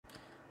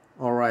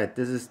Alright,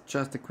 this is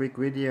just a quick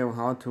video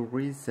how to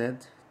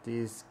reset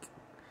these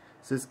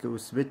Cisco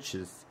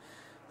switches.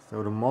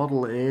 So the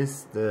model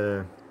is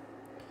the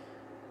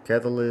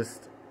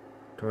Catalyst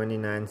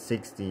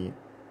 2960.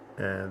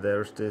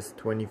 There's this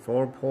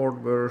 24 port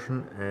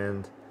version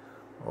and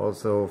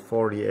also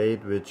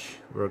 48, which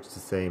works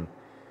the same.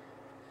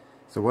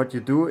 So what you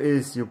do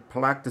is you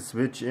plug the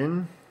switch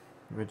in,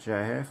 which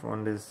I have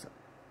on this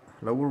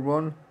lower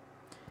one,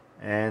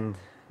 and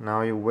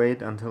now you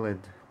wait until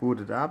it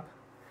booted up.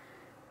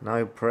 Now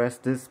you press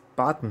this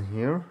button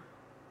here,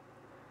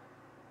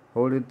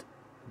 hold it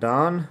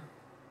down,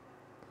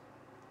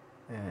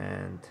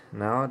 and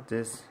now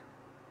this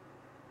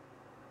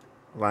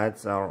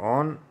lights are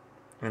on,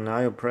 and now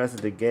you press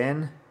it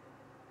again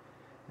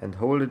and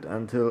hold it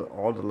until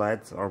all the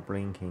lights are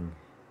blinking.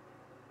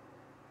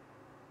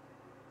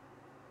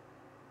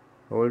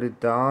 Hold it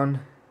down.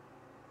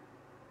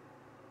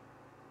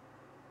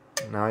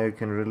 Now you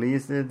can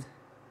release it.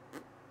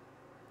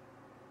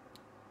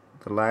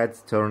 The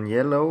lights turn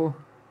yellow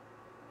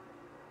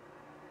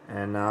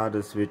and now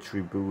the switch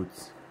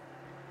reboots,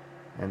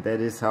 and that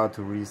is how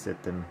to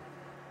reset them.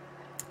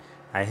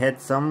 I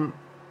had some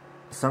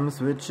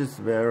switches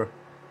where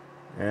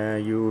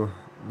you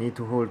need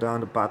to hold down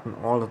the button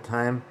all the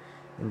time.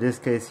 In this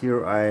case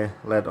here I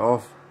let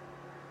off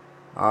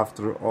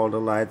after all the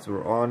lights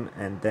were on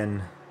and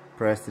then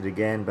pressed it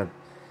again, but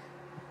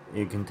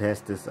you can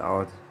test this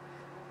out.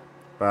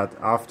 But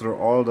after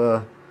all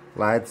the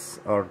lights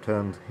are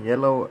turned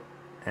yellow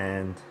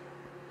and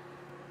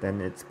then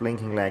it's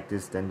blinking like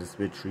this, then the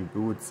switch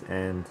reboots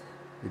and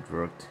it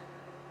worked.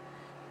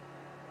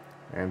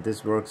 And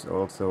this works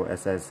also,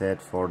 as I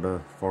said, for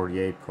the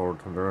 48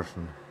 port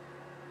version.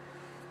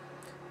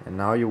 And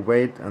now you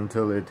wait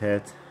until it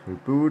had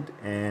reboot,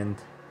 and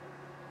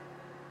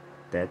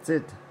that's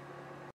it.